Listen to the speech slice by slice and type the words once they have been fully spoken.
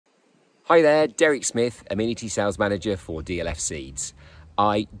Hi there, Derek Smith, Amenity Sales Manager for DLF Seeds.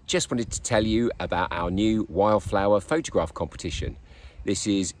 I just wanted to tell you about our new Wildflower photograph competition. This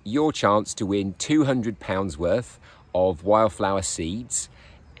is your chance to win £200 worth of Wildflower seeds,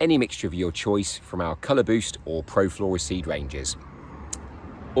 any mixture of your choice from our Colourboost or Proflora seed ranges.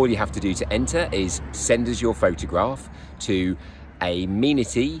 All you have to do to enter is send us your photograph to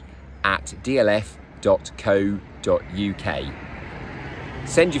amenity@dlf.co.uk.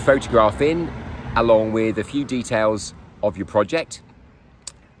 Send your photograph in along with a few details of your project.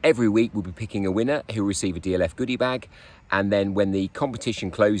 Every week we'll be picking a winner who will receive a DLF goodie bag, and then when the competition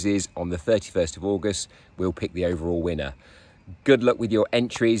closes on the 31st of August, we'll pick the overall winner. Good luck with your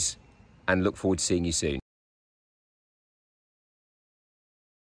entries and look forward to seeing you soon.